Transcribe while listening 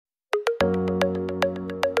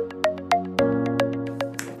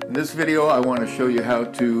In this video I want to show you how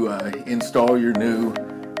to install your new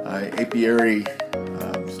Apiary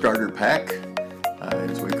starter pack,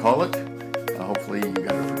 as we call it. Hopefully you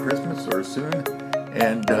got it for Christmas or soon.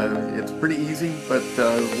 And it's pretty easy, but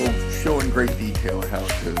we'll show in great detail how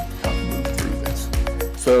to move through this.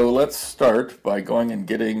 So let's start by going and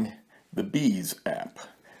getting the Bees app.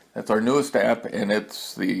 That's our newest app, and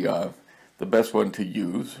it's the best one to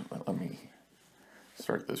use. Let me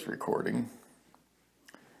start this recording.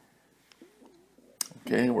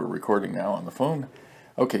 Okay, we're recording now on the phone.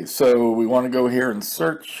 Okay, so we want to go here and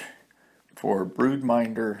search for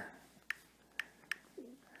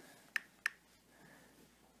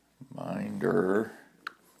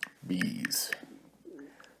BroodMinder-Bees.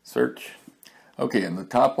 Search. Okay, and the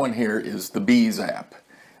top one here is the Bees app.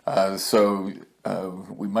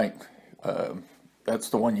 We might, that's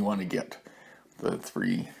the one you want to get, the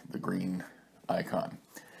green icon.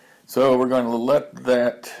 So we're going to let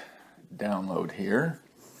that download here,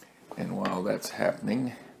 and while that's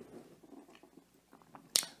happening,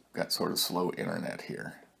 I've got sort of slow internet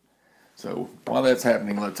here. So while that's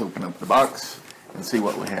happening, let's open up the box and see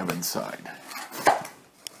what we have inside.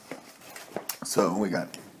 So we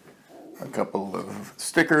got a couple of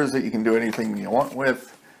stickers that you can do anything you want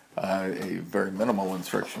with, a very minimal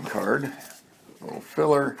instruction card, a little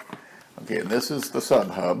filler. Okay, and this is the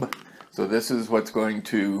SubHub. So this is what's going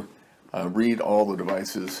to read all the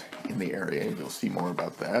devices in the area. You'll see more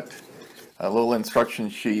about that. A little instruction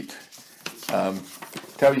sheet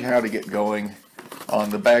tells you how to get going. On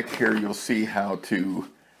the back here you'll see how to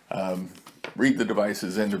read the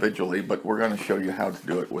devices individually, but we're going to show you how to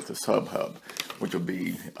do it with the SubHub, which will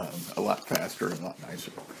be a lot faster and a lot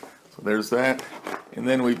nicer. So there's that, and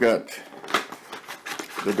then we've got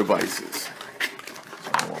the devices.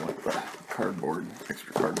 So we'll let the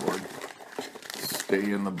extra cardboard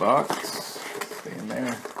stay in the box, stay in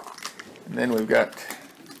there. And then we've got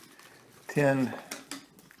 10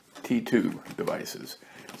 T2 devices.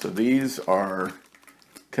 So these are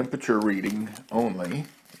temperature reading only.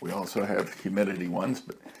 We also have humidity ones,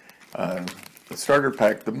 but the starter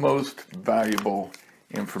pack, the most valuable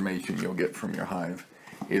information you'll get from your hive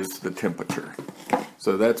is the temperature.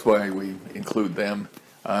 So that's why we include them,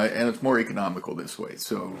 and it's more economical this way.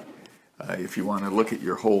 So if you want to look at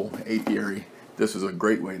your whole apiary, this is a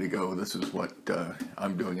great way to go. This is what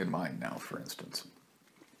I'm doing in mine now, for instance.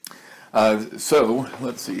 So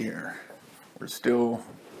let's see here. We're still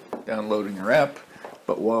downloading our app,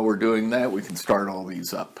 but while we're doing that, we can start all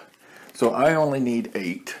these up. So I only need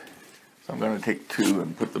 8. So I'm going to take 2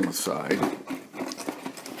 and put them aside.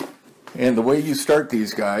 And the way you start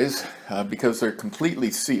these guys, because they're completely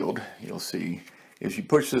sealed, you'll see, is you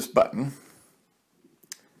push this button,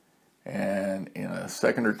 and in a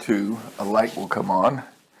second or two, a light will come on.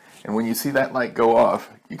 And when you see that light go off,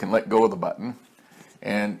 you can let go of the button.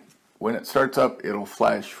 And when it starts up, it'll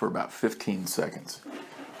flash for about 15 seconds.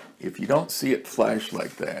 If you don't see it flash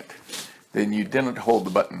like that, then you didn't hold the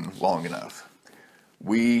button long enough.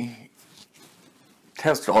 We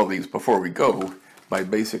test all these before we go by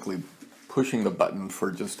basically pushing the button for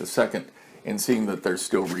just a second and seeing that they're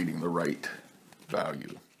still reading the right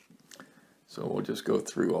value. So we'll just go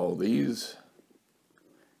through all these.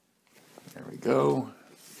 There we go.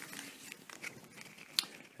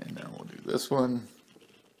 And now we'll do this one.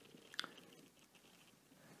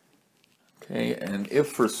 Okay, and if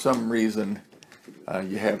for some reason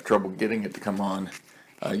you have trouble getting it to come on,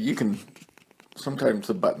 you can, sometimes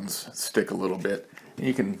the buttons stick a little bit, and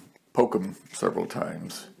you can poke them several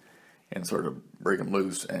times and sort of break them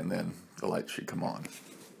loose, and then the light should come on.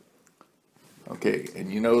 Okay,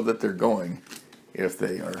 and you know that they're going if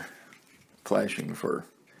they are flashing for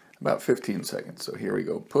about 15 seconds. So here we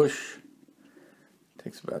go, push.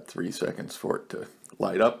 Takes about 3 seconds for it to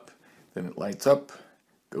light up. Then it lights up,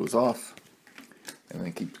 goes off, and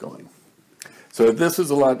then keeps going. So this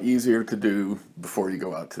is a lot easier to do before you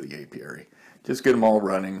go out to the apiary. Just get them all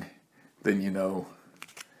running, then you know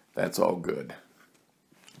that's all good.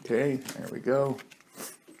 Okay, there we go.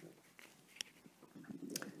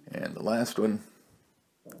 And the last one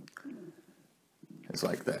is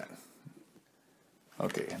like that.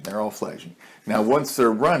 Okay, and they're all flashing. Now once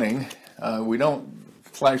they're running, we don't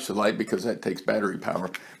flash the light because that takes battery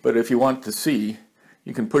power, but if you want to see,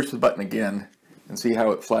 you can push the button again and see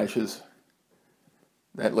how it flashes.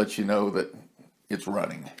 That lets you know that it's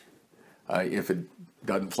running. If it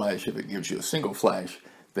doesn't flash, if it gives you a single flash,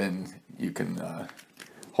 then you can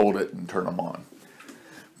hold it and turn them on.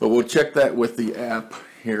 But we'll check that with the app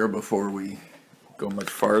here before we go much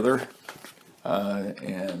farther.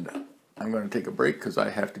 And I'm going to take a break because I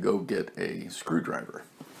have to go get a screwdriver.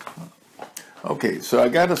 Okay, so I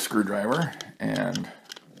got a screwdriver, and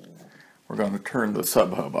we're going to turn the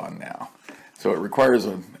SubHub on now. So it requires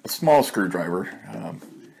a small screwdriver. I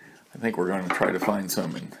think we're going to try to find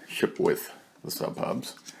some and ship with the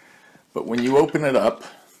SubHubs. But when you open it up,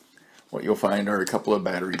 what you'll find are a couple of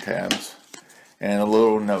battery tabs and a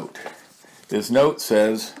little note. This note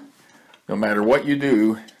says, no matter what you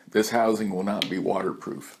do, this housing will not be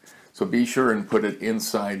waterproof. So be sure and put it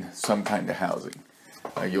inside some kind of housing.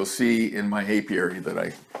 You'll see in my apiary that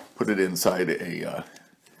I put it inside a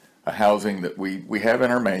housing that we have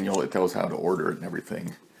in our manual. It tells how to order it and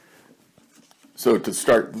everything. So to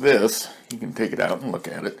start this, you can take it out and look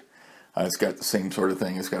at it. It's got the same sort of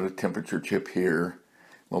thing. It's got a temperature chip here,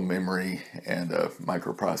 a little memory, and a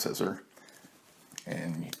microprocessor.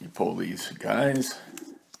 And you pull these guys,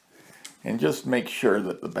 and just make sure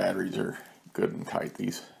that the batteries are good and tight.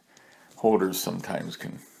 These holders sometimes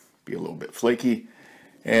can be a little bit flaky.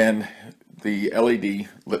 And the LED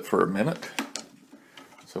lit for a minute.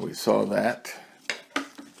 So we saw that. I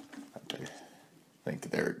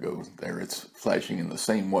think there it goes. There it's flashing in the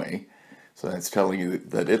same way. So that's telling you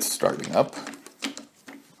that it's starting up.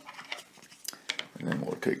 And then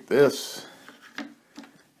we'll take this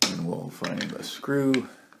and we'll find the screw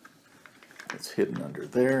that's hidden under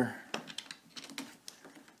there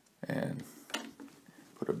and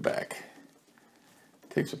put it back.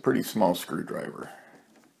 It takes a pretty small screwdriver.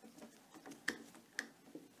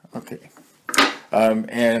 Okay.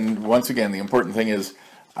 And once again, the important thing is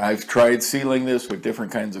I've tried sealing this with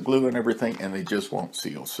different kinds of glue and everything, and they just won't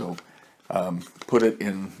seal. So put it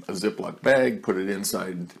in a Ziploc bag, put it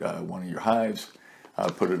inside one of your hives,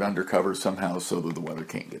 put it under cover somehow so that the weather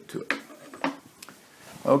can't get to it.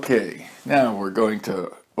 Okay, now we're going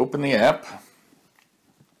to open the app,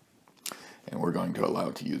 and we're going to allow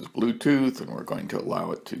it to use Bluetooth, and we're going to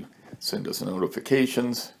allow it to send us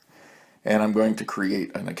notifications, and I'm going to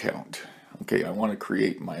create an account. Okay, I want to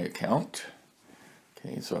create my account.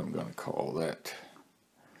 Okay, so I'm going to call that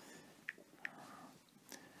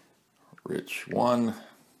Rich1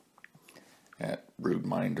 at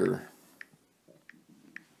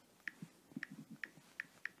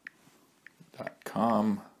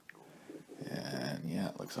BroodMinder.com. And yeah,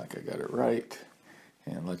 it looks like I got it right.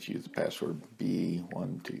 And let's use the password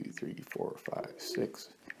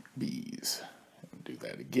B1234566Bees. And do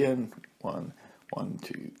that again.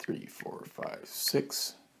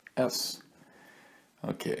 1234566S.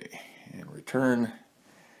 Okay, and return.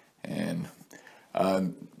 And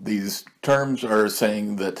these terms are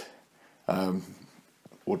saying that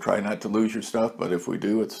we'll try not to lose your stuff, but if we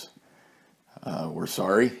do, we're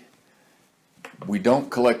sorry. We don't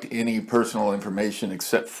collect any personal information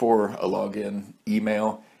except for a login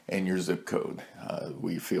email and your zip code.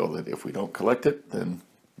 We feel that if we don't collect it, then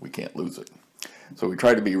we can't lose it. So we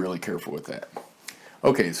try to be really careful with that.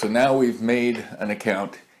 Okay, so now we've made an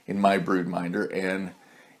account in My BroodMinder, and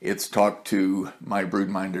it's talked to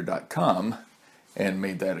mybroodminder.com and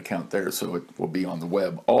made that account there, so it will be on the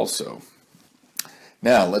web also.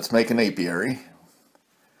 Now let's make an apiary.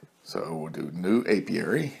 So we'll do new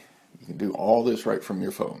apiary. You can do all this right from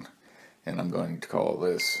your phone. And I'm going to call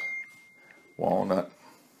this Walnut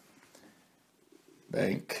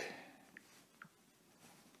Bank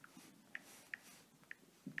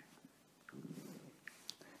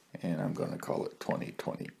and I'm going to call it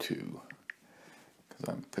 2022 because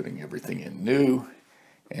I'm putting everything in new,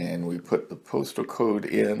 and we put the postal code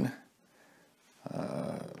in,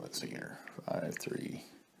 let's see here,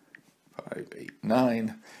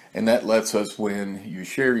 53589, and that lets us, when you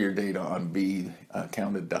share your data on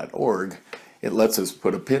becounted.org, it lets us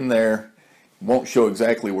put a pin there. It won't show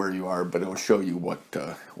exactly where you are, but it'll show you what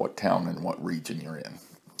town and what region you're in.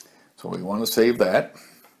 So we want to save that.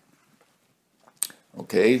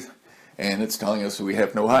 Okay, and it's telling us we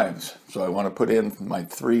have no hives. So I want to put in my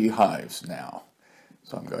 3 hives now.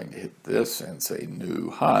 So I'm going to hit this and say new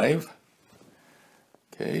hive.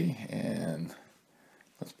 Okay, and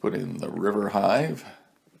let's put in the river hive.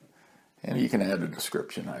 And you can add a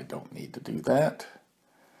description. I don't need to do that.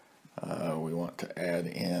 We want to add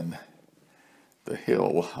in the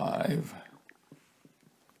hill hive.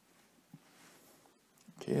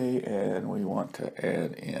 Okay, and we want to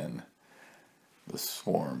add in the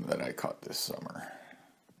swarm that I caught this summer.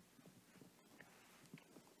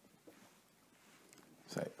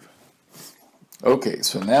 Save. Okay,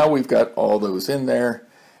 so now we've got all those in there,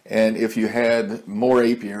 and if you had more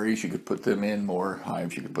apiaries, you could put them in, more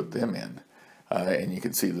hives, you could put them in. And you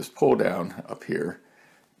can see this pull down up here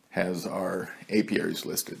has our apiaries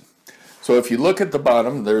listed. So if you look at the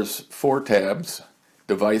bottom, there's 4 tabs: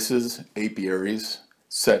 devices, apiaries,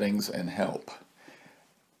 settings, and help.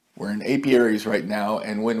 We're in apiaries right now,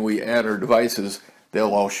 and when we add our devices,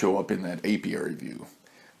 they'll all show up in that apiary view.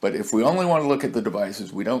 But if we only want to look at the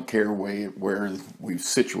devices, we don't care where we've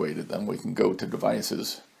situated them. We can go to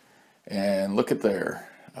devices and look at there.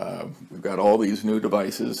 We've got all these new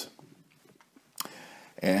devices.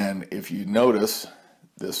 And if you notice,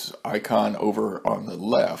 this icon over on the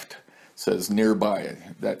left says nearby.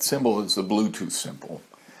 That symbol is the Bluetooth symbol.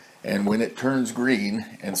 And when it turns green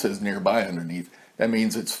and says nearby underneath, that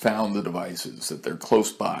means it's found the devices, that they're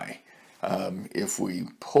close by. If we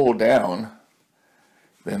pull down,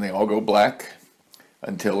 then they all go black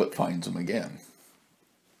until it finds them again.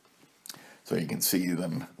 So you can see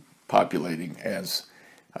them populating as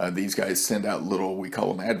these guys send out little, we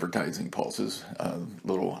call them advertising pulses,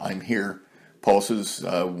 little I'm here pulses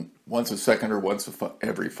once a second or once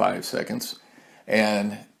every 5 seconds.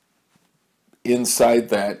 And inside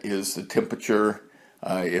that is the temperature,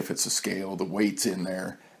 if it's a scale, the weight's in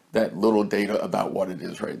there, that little data about what it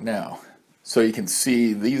is right now. So you can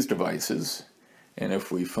see these devices, and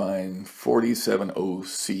if we find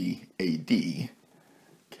 47OCAD,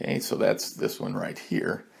 okay, so that's this one right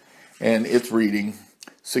here, and it's reading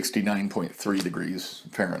 69.3 degrees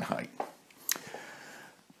Fahrenheit.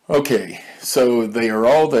 Okay, so they are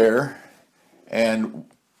all there, and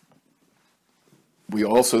we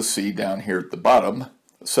also see down here at the bottom,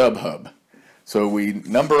 SubHub. So we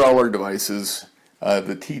number all our devices.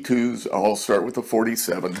 The T2s all start with a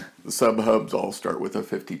 47. The SubHubs all start with a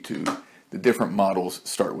 52. The different models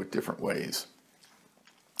start with different ways.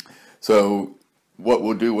 So what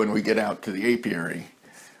we'll do when we get out to the apiary,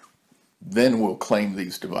 then we'll claim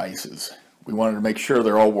these devices. We wanted to make sure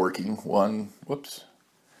they're all working. 1,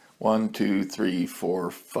 2, 3,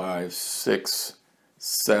 4, 5, 6,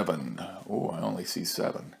 7. Oh, I only see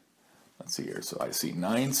 7. Let's see here. So I see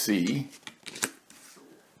 9C.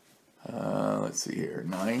 Let's see here.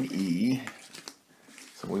 9E.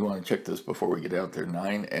 So we want to check this before we get out there.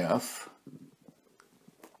 9F.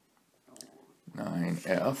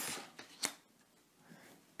 9F.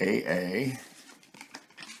 AA.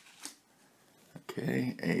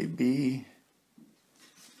 Okay. AB.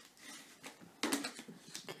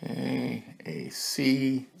 Okay.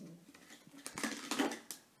 AC.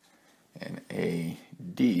 And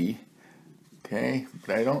AD. Okay,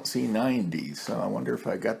 but I don't see 9D, so I wonder if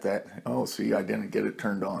I got that. Oh, see, I didn't get it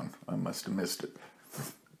turned on. I must have missed it.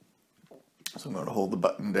 So I'm going to hold the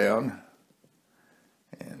button down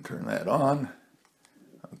and turn that on.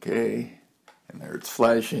 Okay, and there it's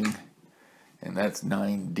flashing, and that's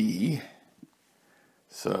 9D.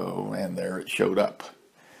 So, and there it showed up.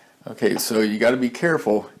 Okay, so you got to be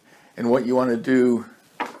careful, and what you want to do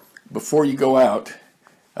before you go out,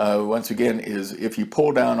 once again, is if you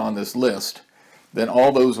pull down on this list, then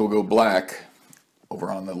all those will go black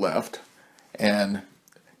over on the left, and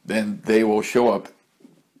then they will show up,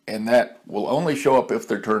 and that will only show up if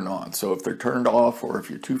they're turned on. So if they're turned off, or if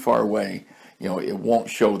you're too far away, you know, it won't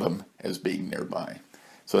show them as being nearby.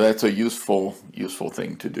 So that's a useful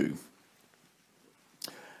thing to do.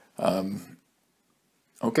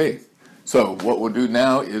 Okay, so what we'll do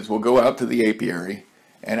now is we'll go out to the apiary,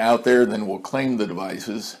 and out there then we'll claim the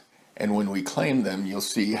devices, and when we claim them, you'll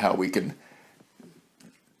see how we can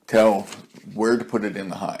tell where to put it in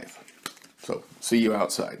the hive. So, see you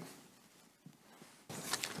outside.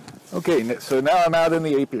 Okay, so now I'm out in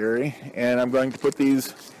the apiary, and I'm going to put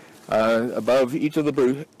these above each of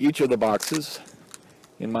the boxes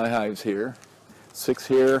in my hives here. 6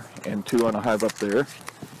 here and 2 on a hive up there.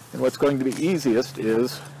 And what's going to be easiest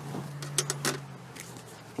is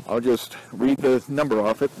I'll just read the number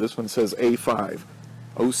off it. This one says A5,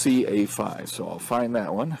 OCA5. So I'll find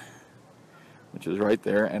that one, which is right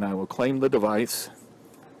there, and I will claim the device.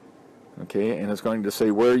 Okay, and it's going to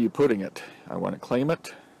say, where are you putting it? I want to claim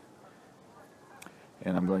it,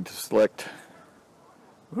 and I'm going to select,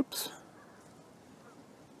 whoops,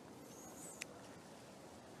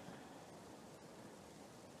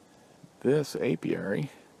 this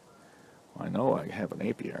apiary. Well, I know I have an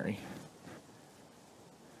apiary.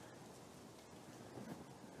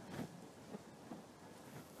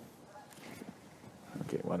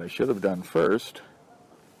 Okay, what I should have done first,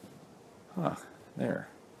 there,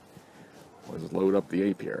 was load up the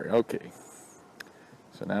apiary. Okay,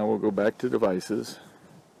 so now we'll go back to devices,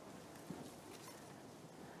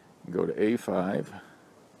 go to A5,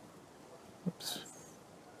 oops,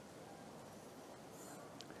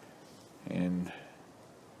 and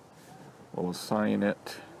we'll assign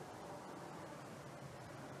it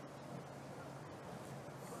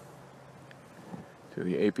to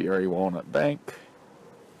the apiary walnut bank.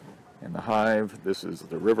 And the hive, this is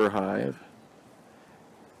the river hive.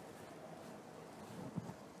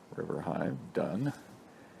 River hive, done.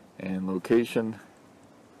 And location,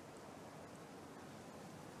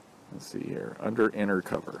 let's see here, under inner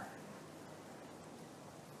cover.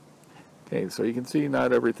 Okay, so you can see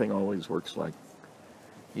not everything always works like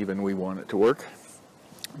even we want it to work,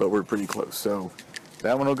 but we're pretty close. So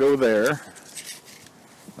that one will go there.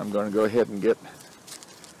 I'm going to go ahead and get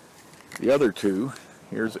the other two.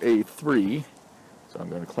 Here's A3. So I'm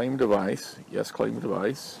going to claim device. Yes, claim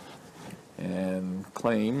device. And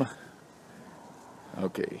claim.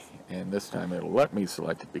 Okay, and this time it'll let me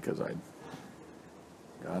select it because I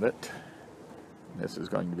got it. This is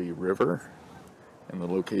going to be river, and the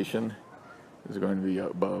location is going to be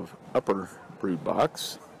above upper brood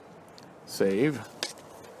box. Save.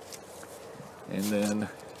 And then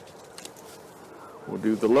we'll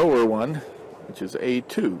do the lower one, which is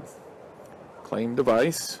A2. Claim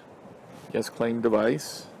device. Yes, claim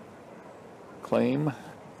device. Claim.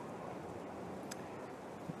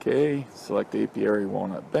 Okay, select Apiary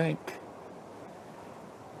Walnut Bank.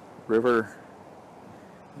 River.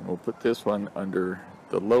 And we'll put this one under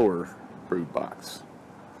the lower brood box.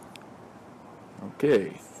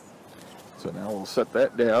 Okay, so now we'll set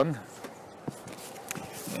that down.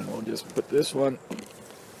 And we'll just put this one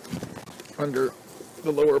under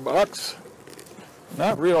the lower box.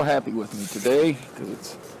 Not real happy with me today because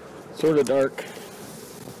it's sort of dark.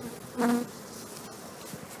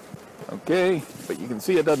 Okay, but you can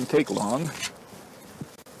see it doesn't take long.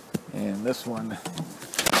 And this one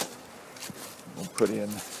we'll put in.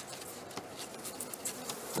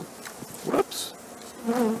 Whoops.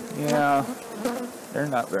 Yeah, they're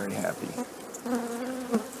not very happy.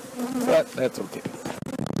 But that's okay.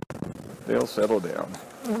 They'll settle down.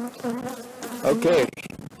 Okay.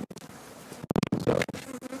 So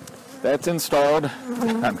that's installed.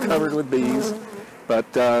 I'm covered with bees, but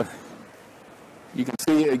you can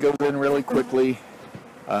see it goes in really quickly.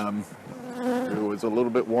 If it was a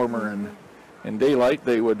little bit warmer in daylight,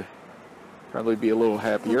 they would probably be a little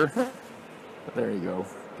happier. But there you go.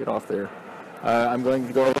 Get off there. I'm going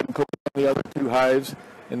to go ahead and put on the other two hives,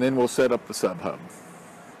 and then we'll set up the SubHub.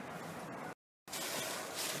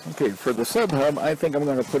 Okay, for the SubHub, I think I'm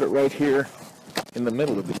going to put it right here in the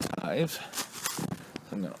middle of these hives.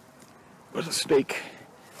 I'm going to put a stake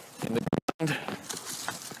in the ground.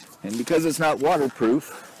 And because it's not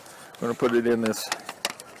waterproof, I'm going to put it in this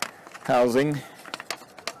housing.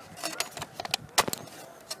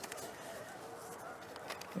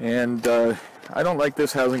 And I don't like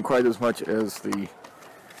this housing quite as much as the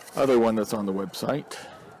other one that's on the website,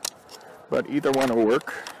 but either one will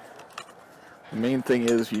work. The main thing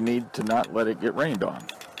is you need to not let it get rained on.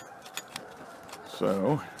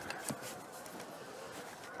 So,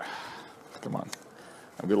 come on.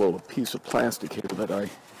 I've got a little piece of plastic here that I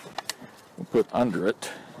will put under it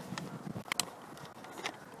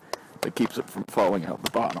that keeps it from falling out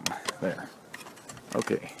the bottom. There.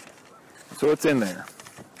 Okay. So it's in there.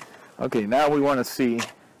 Okay, now we want to see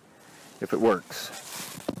if it works.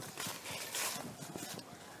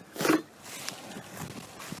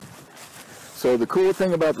 So the cool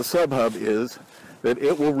thing about the SubHub is that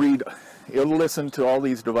it'll listen to all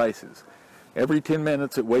these devices. Every 10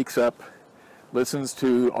 minutes it wakes up, listens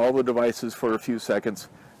to all the devices for a few seconds,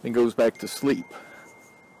 then goes back to sleep.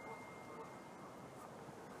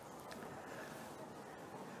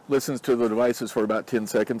 Listens to the devices for about 10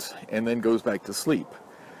 seconds, and then goes back to sleep.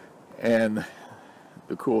 And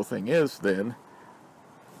the cool thing is then,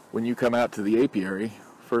 when you come out to the apiary,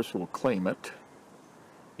 first we'll claim it.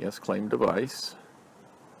 Yes, claim device.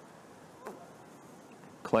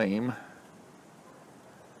 Claim.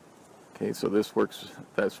 Okay, so this works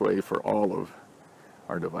that way for all of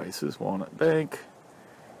our devices. Walnut Bank.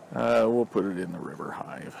 We'll put it in the river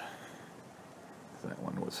hive. That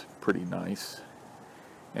one was pretty nice.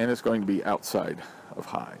 And it's going to be outside of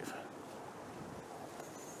hive.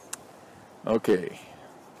 Okay.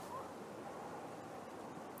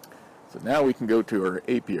 So now we can go to our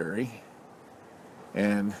apiary.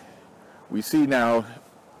 And we see now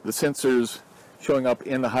the sensors showing up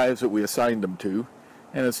in the hives that we assigned them to,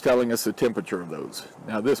 and it's telling us the temperature of those.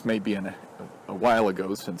 Now this may be a while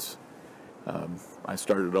ago since I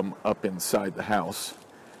started them up inside the house.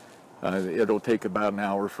 It'll take about an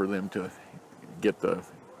hour for them to get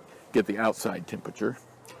the outside temperature.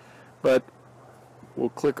 But we'll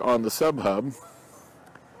click on the SubHub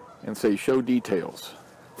and say show details.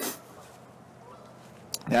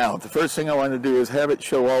 Now, the first thing I want to do is have it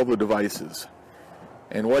show all the devices.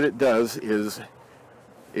 And what it does is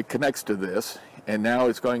it connects to this, and now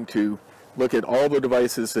it's going to look at all the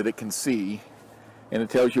devices that it can see, and it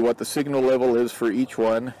tells you what the signal level is for each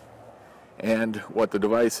one, and what the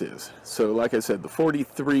device is. So like I said, the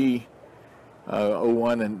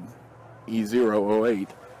 4301 and E008,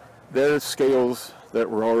 they're scales that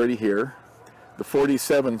were already here. The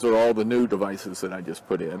 47s are all the new devices that I just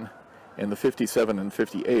put in, and the 57 and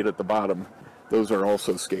 58 at the bottom, those are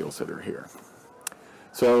also scales that are here.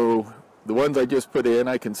 So the ones I just put in,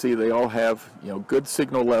 I can see they all have, you know, good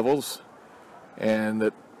signal levels, and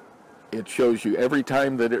that it shows you every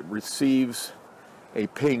time that it receives a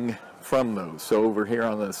ping from those. So over here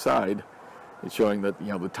on the side, it's showing that, you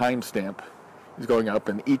know, the timestamp is going up,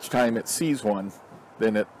 and each time it sees one,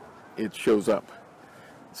 then it shows up.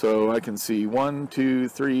 So I can see 1, 2,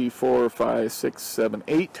 3, 4, 5, 6, 7,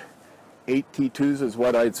 8. 8 T2s is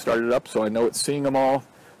what I'd started up, so I know it's seeing them all.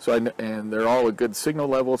 So and they're all a good signal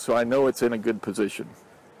level, so I know it's in a good position.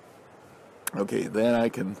 Okay, then I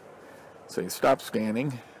can say stop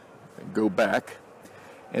scanning and go back.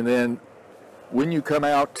 And then when you come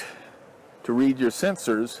out to read your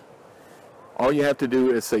sensors, all you have to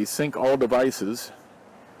do is say sync all devices,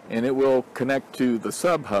 and it will connect to the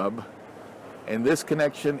SubHub. And this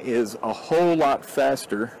connection is a whole lot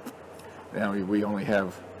faster. Now we only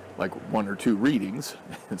have like 1 or 2 readings,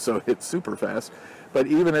 and so it's super fast. But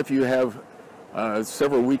even if you have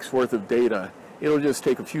several weeks worth of data, it'll just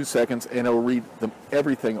take a few seconds and it'll read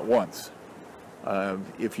everything at once.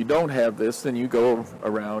 If you don't have this, then you go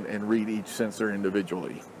around and read each sensor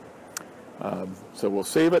individually. So we'll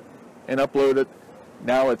save it and upload it.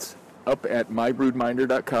 Now it's up at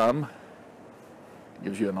mybroodminder.com.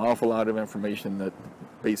 Gives you an awful lot of information that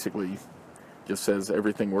basically just says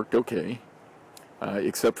everything worked okay,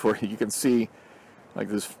 except for, you can see like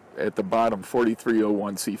this at the bottom,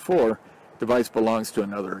 4301C4 device belongs to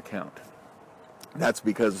another account. That's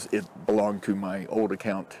because it belonged to my old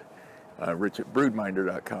account, Rich at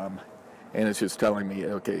BroodMinder.com, and it's just telling me,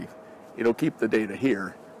 okay, it'll keep the data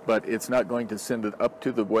here, but it's not going to send it up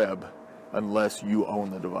to the web unless you own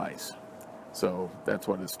the device. So that's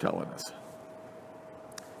what it's telling us.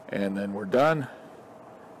 And then we're done.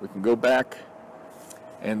 We can go back,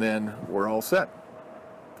 and then we're all set.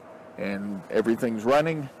 And everything's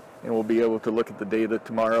running, and we'll be able to look at the data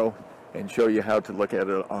tomorrow and show you how to look at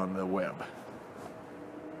it on the web.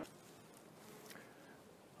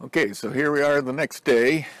 Okay, so here we are the next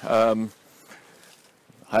day. Hives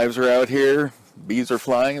are out here, bees are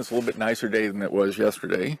flying. It's a little bit nicer day than it was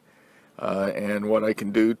yesterday. And what I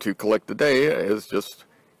can do to collect the data is just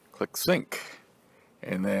click sync,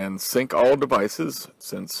 and then sync all devices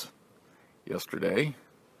since yesterday.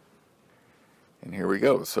 And here we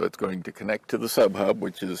go. So it's going to connect to the SubHub,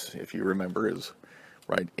 which is, if you remember, is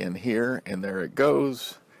right in here, and there it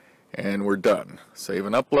goes. And we're done. Save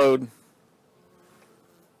and upload.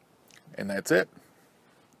 And that's it.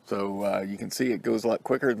 So you can see it goes a lot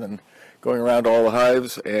quicker than going around all the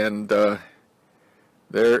hives, and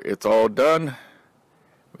there it's all done.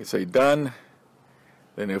 We say done.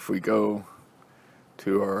 Then if we go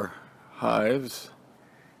to our hives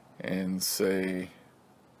and say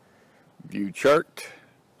view chart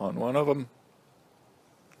on one of them,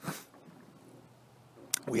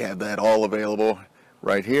 we have that all available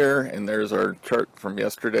right here, and there's our chart from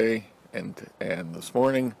yesterday and this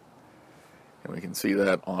morning, and we can see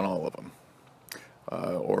that on all of them.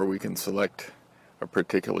 Or we can select a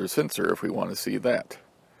particular sensor if we want to see that.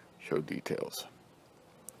 Show details.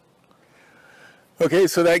 Okay,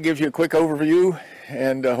 so that gives you a quick overview,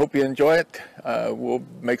 and I hope you enjoy it. We'll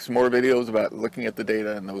make some more videos about looking at the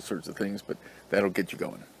data and those sorts of things, but that'll get you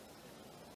going.